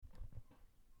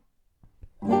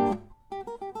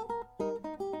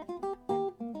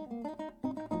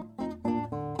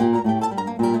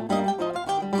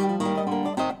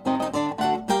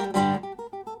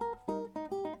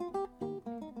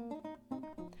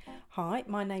Hi,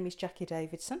 my name is Jacqui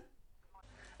Davidson.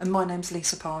 And my name's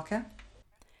Lisa Parker.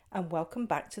 And welcome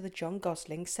back to the John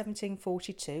Gosling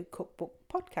 1742 Cookbook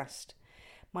podcast.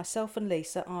 Myself and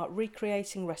Lisa are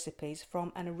recreating recipes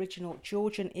from an original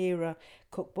Georgian era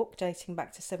cookbook dating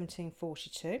back to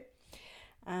 1742.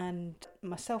 And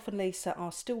myself and Lisa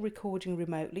are still recording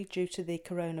remotely due to the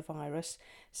coronavirus.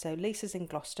 So Lisa's in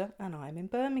Gloucester and I'm in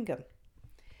Birmingham.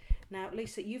 Now,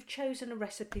 Lisa, you've chosen a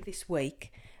recipe this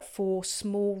week for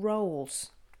small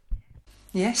rolls.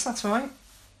 Yes, that's right.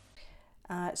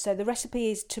 So the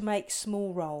recipe is to make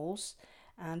small rolls,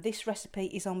 and this recipe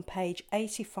is on page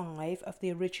 85 of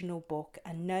the original book,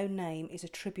 and no name is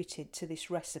attributed to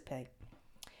this recipe.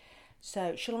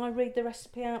 So shall I read the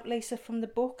recipe out, Lisa, from the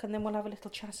book, and then we'll have a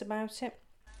little chat about it?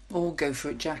 Or go for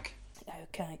it, Jack.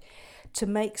 Okay. To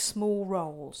make small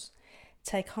rolls,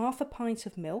 take half a pint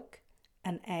of milk,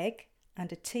 an egg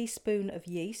and a teaspoon of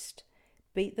yeast,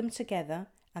 beat them together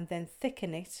and then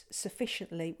thicken it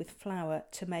sufficiently with flour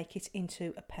to make it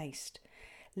into a paste.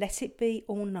 Let it be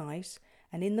all night,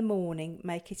 and in the morning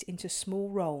make it into small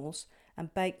rolls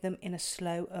and bake them in a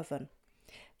slow oven.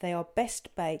 They are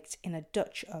best baked in a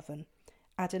Dutch oven.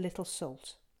 Add a little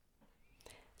salt.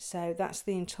 So that's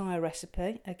the entire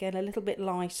recipe. Again, a little bit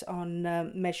light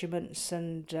on measurements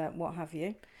and what have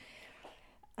you.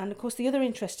 And of course, the other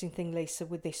interesting thing, Lisa,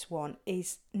 with this one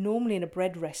is normally in a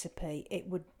bread recipe, it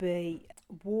would be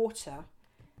water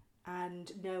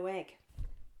and no egg.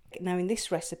 Now, in this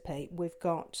recipe, we've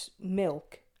got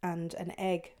milk and an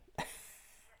egg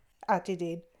added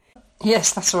in.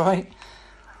 Yes, that's right.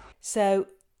 So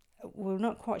we're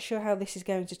not quite sure how this is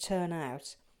going to turn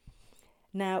out.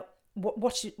 Now,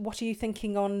 what are you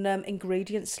thinking on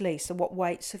ingredients, Lisa? What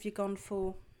weights have you gone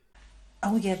for?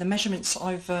 Oh yeah, the measurements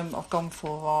I've gone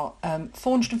for are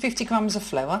 450 grams of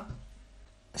flour,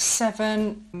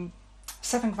 7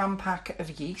 gram pack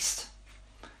of yeast,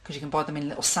 because you can buy them in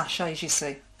little sachets, you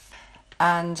see,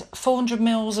 and 400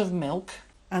 mils of milk,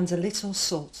 and a little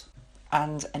salt,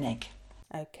 and an egg.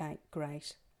 Okay,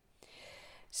 great.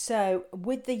 So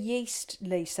with the yeast,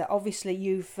 Lisa, obviously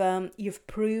you've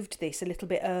proved this a little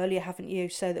bit earlier, haven't you,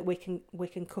 so that we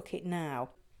can cook it now.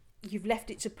 You've left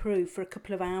it to prove for a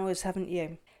couple of hours, haven't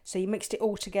you? So you mixed it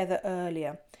all together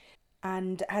earlier.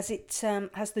 And has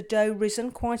the dough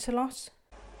risen quite a lot?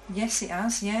 Yes, it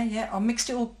has. Yeah. I mixed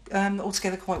it all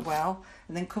together quite well,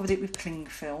 and then covered it with cling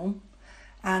film.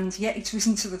 And yeah, it's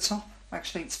risen to the top.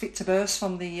 Actually, it's fit to burst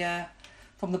from the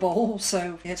bowl.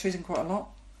 So yeah, it's risen quite a lot.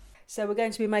 So we're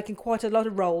going to be making quite a lot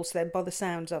of rolls then, by the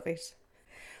sounds of it.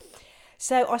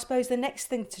 So I suppose the next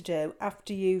thing to do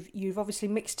after you've obviously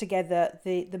mixed together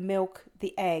the milk,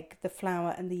 the egg, the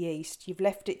flour and the yeast, you've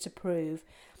left it to prove.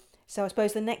 So I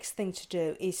suppose the next thing to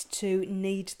do is to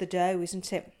knead the dough,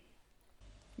 isn't it?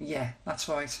 Yeah, that's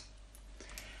right.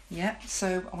 Yeah,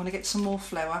 so I want to get some more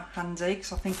flour handy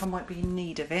because I think I might be in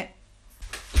need of it.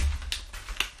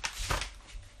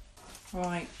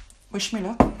 Right, wish me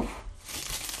luck.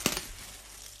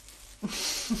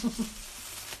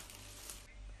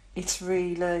 It's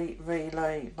really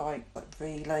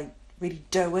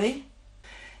doughy.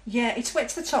 Yeah, it's wet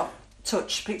to the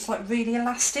touch, but it's like really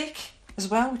elastic as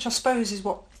well, which I suppose is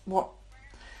what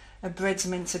a bread's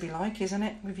meant to be like, isn't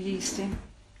it? With yeast in.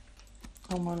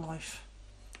 All my life.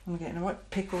 I'm getting a right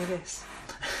pickle with this.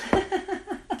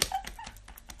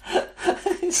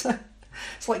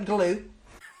 It's like glue.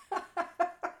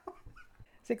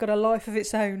 Has it got a life of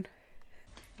its own?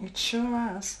 It sure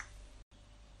has.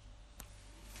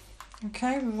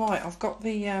 Okay, right. I've got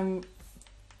the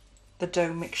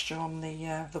dough mixture on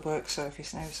the work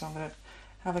surface now, so I'm going to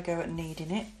have a go at kneading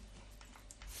it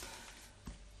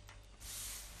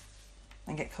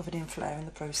and get covered in flour in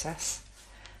the process.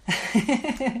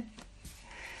 I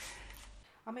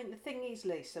mean, the thing is,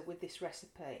 Lisa, with this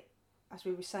recipe, as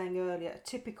we were saying earlier, a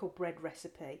typical bread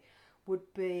recipe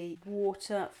would be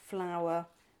water, flour,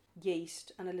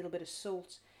 yeast, and a little bit of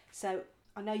salt. So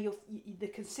I know the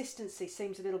consistency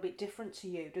seems a little bit different to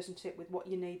you, doesn't it, with what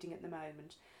you're kneading at the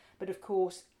moment? But of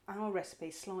course, our recipe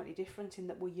is slightly different in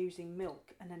that we're using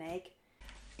milk and an egg.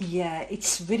 Yeah,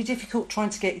 it's really difficult trying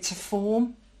to get it to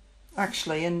form,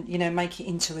 actually, and make it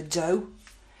into a dough.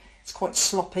 It's quite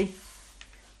sloppy.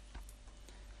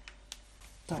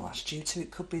 Don't know what that's due to.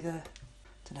 It could be the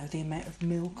amount of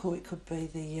milk, or it could be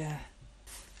the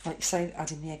like you say,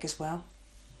 adding the egg as well.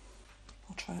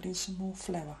 I'll try adding some more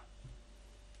flour.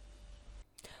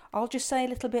 I'll just say a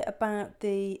little bit about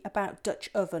Dutch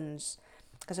ovens,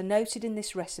 because I noted in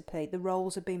this recipe the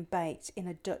rolls have been baked in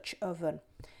a Dutch oven,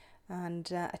 and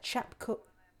a chap cook.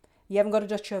 You haven't got a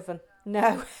Dutch oven?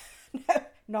 No, no,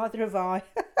 neither have I.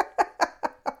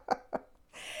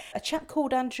 A chap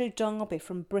called Andrew Darby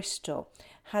from Bristol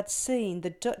had seen the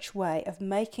Dutch way of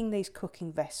making these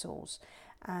cooking vessels,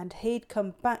 and he'd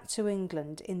come back to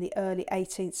England in the early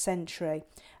 18th century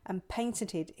and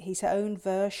patented his own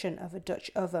version of a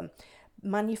Dutch oven,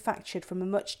 manufactured from a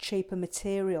much cheaper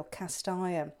material, cast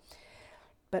iron.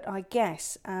 But I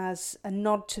guess as a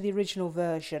nod to the original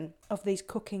version of these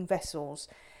cooking vessels,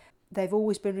 they've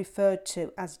always been referred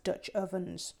to as Dutch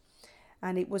ovens.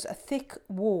 And it was a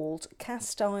thick-walled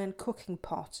cast iron cooking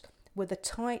pot with a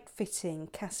tight-fitting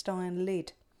cast iron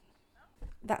lid.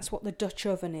 That's what the Dutch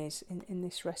oven is in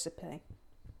this recipe.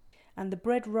 And the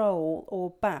bread roll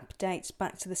or bap dates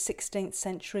back to the 16th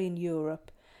century in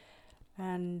Europe.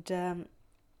 And a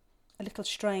little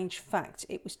strange fact,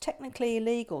 it was technically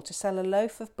illegal to sell a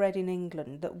loaf of bread in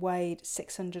England that weighed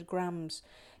 600 grams.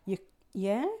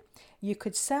 You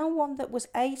could sell one that was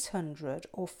 800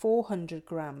 or 400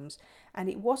 grams, and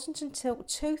it wasn't until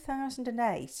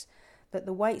 2008 that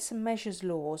the weights and measures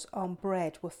laws on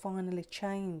bread were finally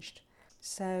changed.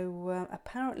 So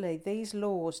apparently these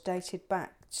laws dated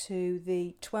back to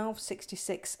the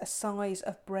 1266 Assize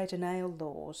of Bread and Ale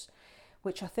laws,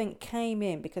 which I think came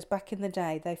in because back in the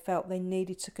day they felt they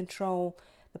needed to control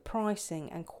the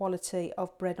pricing and quality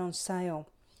of bread on sale.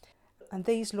 And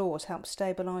these laws helped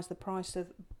stabilise the price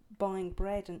of buying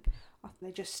bread, and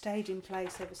they just stayed in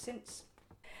place ever since.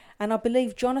 And I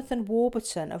believe Jonathan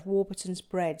Warburton of Warburton's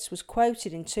Breads was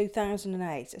quoted in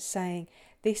 2008 as saying,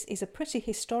 "This is a pretty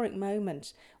historic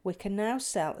moment. We can now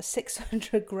sell a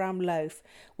 600-gram loaf,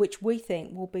 which we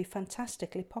think will be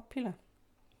fantastically popular."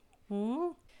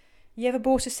 You ever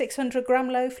bought a 600-gram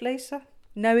loaf, Lisa?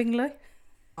 Knowingly?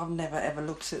 I've never ever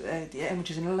looked at how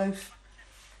much is in a loaf.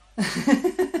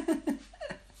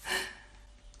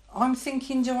 I'm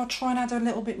thinking, do I try and add a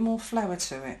little bit more flour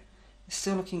to it? It's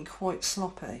still looking quite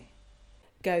sloppy.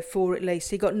 Go for it,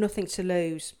 Lisa. You've got nothing to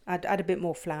lose. Add a bit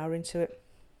more flour into it.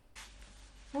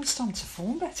 Well, it's starting to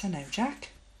form better now,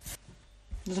 Jack.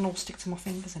 It doesn't all stick to my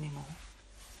fingers anymore.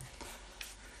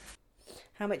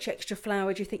 How much extra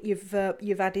flour do you think you've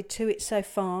added to it so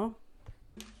far?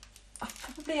 I've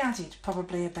probably added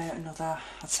about another,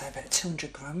 I'd say about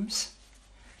 200 grams.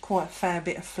 Quite a fair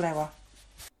bit of flour.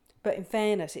 But in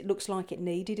fairness, it looks like it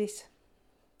needed it.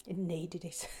 It needed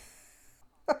it.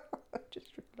 I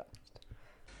just realised.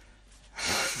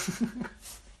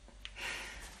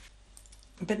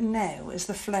 But now, as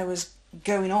the flour's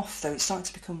going off though, it's starting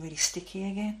to become really sticky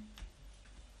again.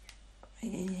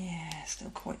 Yeah,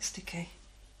 still quite sticky.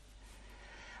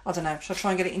 I don't know, shall I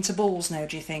try and get it into balls now,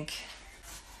 do you think?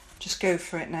 Just go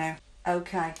for it now.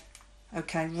 Okay,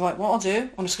 right, what I'll do,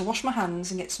 I'm just going to wash my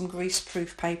hands and get some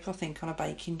grease-proof paper, I think, on a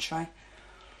baking tray.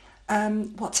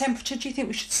 What temperature do you think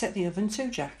we should set the oven to,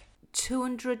 Jack?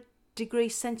 200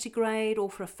 degrees centigrade, or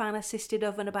for a fan-assisted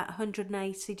oven, about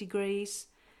 180 degrees.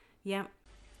 Yeah.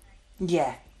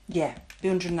 Yeah, be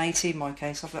 180 in my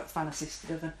case. I've got a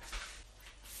fan-assisted oven.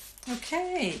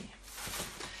 Okay.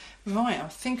 Right, I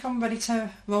think I'm ready to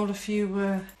roll a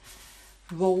few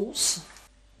rolls.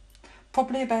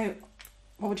 Probably about,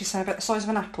 what would you say, about the size of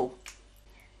an apple?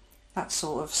 That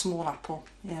sort of small apple,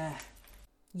 yeah.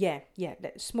 Yeah,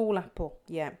 small apple,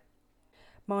 yeah.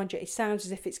 Mind you, it sounds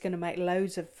as if it's going to make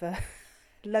loads of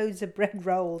bread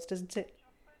rolls, doesn't it?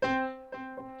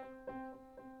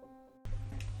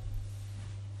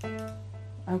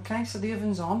 Okay, so the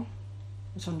oven's on.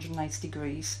 It's 180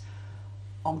 degrees.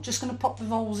 I'm just going to pop the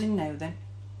rolls in now then.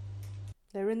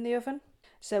 They're in the oven.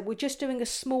 So we're just doing a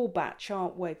small batch,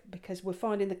 aren't we? Because we're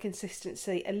finding the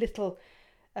consistency a little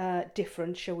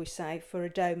different, shall we say, for a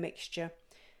dough mixture.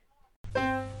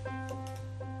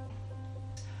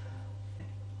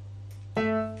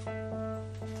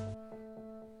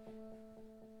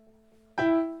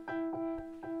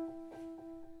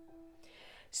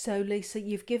 So Lisa,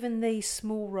 you've given these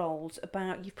small rolls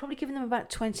you've probably given them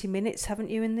about 20 minutes, haven't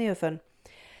you, in the oven?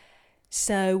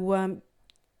 So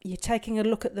you're taking a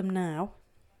look at them now.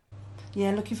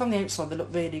 Yeah, looking from the outside, they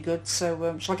look really good.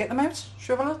 So shall I get them out?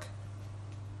 Shall we have a look?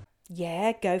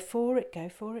 Yeah, go for it.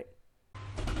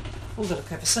 Oh, they look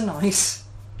ever so nice.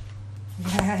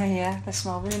 Yeah, they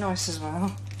smell really nice as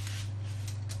well.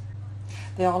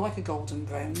 They are like a golden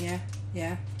brown,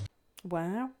 yeah.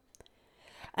 Wow.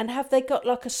 And have they got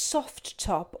like a soft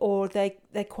top, or they're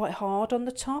quite hard on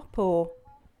the top, or?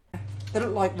 They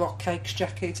look like rock cakes,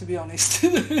 Jacqui, to be honest.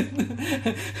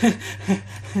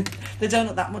 They don't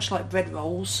look that much like bread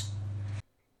rolls.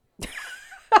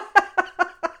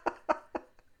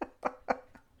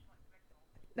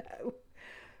 No.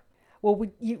 Well,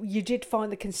 you did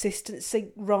find the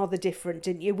consistency rather different,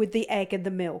 didn't you, with the egg and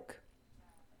the milk?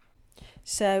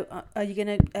 So are you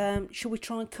going to, shall we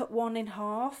try and cut one in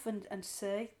half and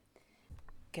see?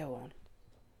 Go on.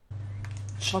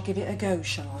 Shall I give it a go,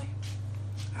 shall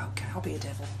I? Okay, I'll be a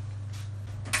devil.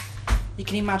 You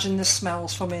can imagine the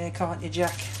smells from here, can't you,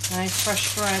 Jack? Eh?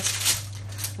 Fresh bread.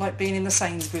 Like being in the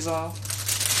Sainsbury's aisle.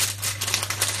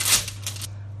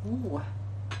 Ooh.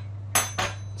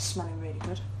 Smelling really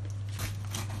good.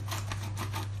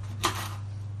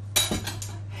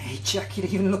 Hey, Jack,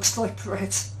 it even looks like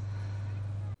bread.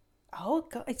 Oh,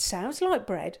 God, it sounds like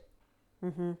bread.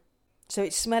 So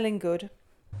it's smelling good.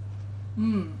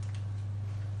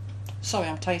 Sorry,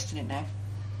 I'm tasting it now.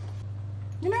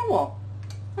 You know what?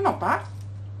 They're not bad.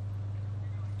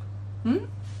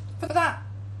 For that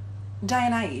day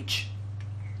and age,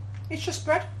 it's just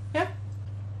bread, yeah?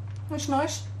 It's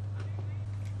nice.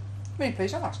 Really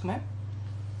pleased, I'd like to come out.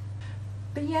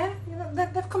 But yeah,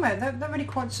 they've come out, they're really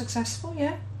quite successful,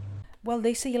 yeah. Well,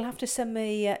 Lisa, you'll have to send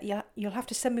me you'll have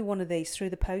to send me one of these through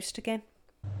the post again.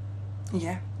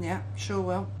 Yeah, sure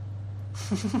will.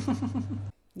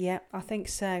 Yeah, I think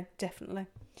so, definitely.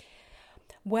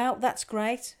 Well, that's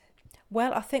great.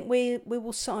 Well, I think we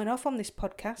will sign off on this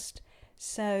podcast.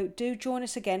 So do join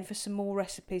us again for some more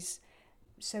recipes.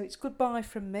 So it's goodbye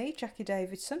from me, Jacqui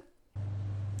Davidson.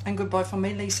 And goodbye from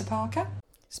me, Lisa Parker.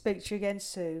 Speak to you again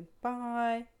soon.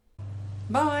 Bye.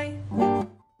 Bye.